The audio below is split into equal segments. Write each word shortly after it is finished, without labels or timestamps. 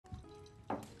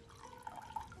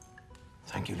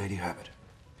Thank you, Lady Herbert.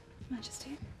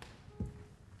 Majesty.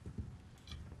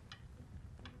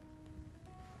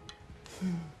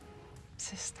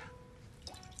 Sister.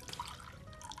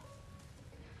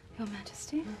 Your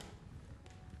Majesty.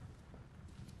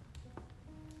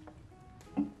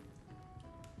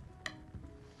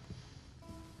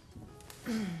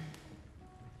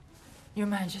 Your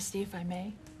Majesty, if I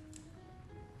may.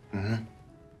 Mm-hmm.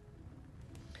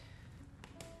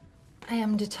 I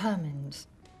am determined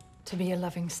to be a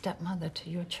loving stepmother to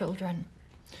your children.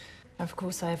 Of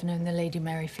course, I have known the Lady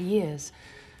Mary for years.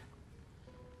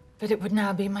 But it would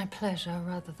now be my pleasure,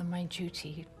 rather than my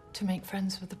duty, to make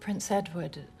friends with the Prince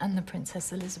Edward and the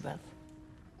Princess Elizabeth.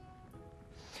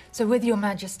 So with your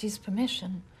Majesty's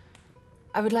permission,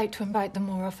 I would like to invite them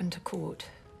more often to court.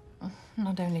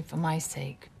 Not only for my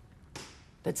sake,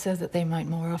 but so that they might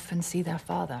more often see their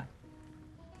father.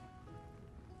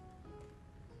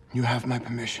 You have my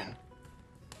permission.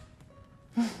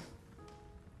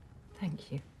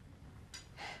 Thank you.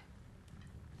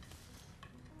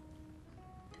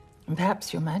 And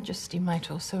perhaps your Majesty might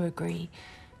also agree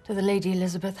to the Lady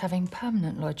Elizabeth having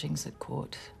permanent lodgings at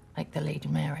court, like the Lady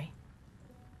Mary.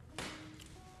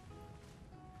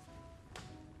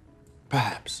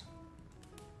 Perhaps.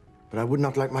 But I would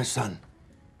not like my son,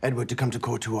 Edward, to come to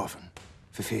court too often,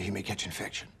 for fear he may catch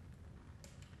infection.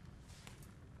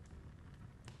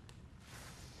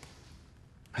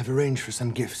 I've arranged for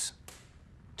some gifts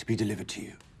to be delivered to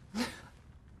you.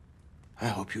 I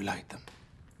hope you like them.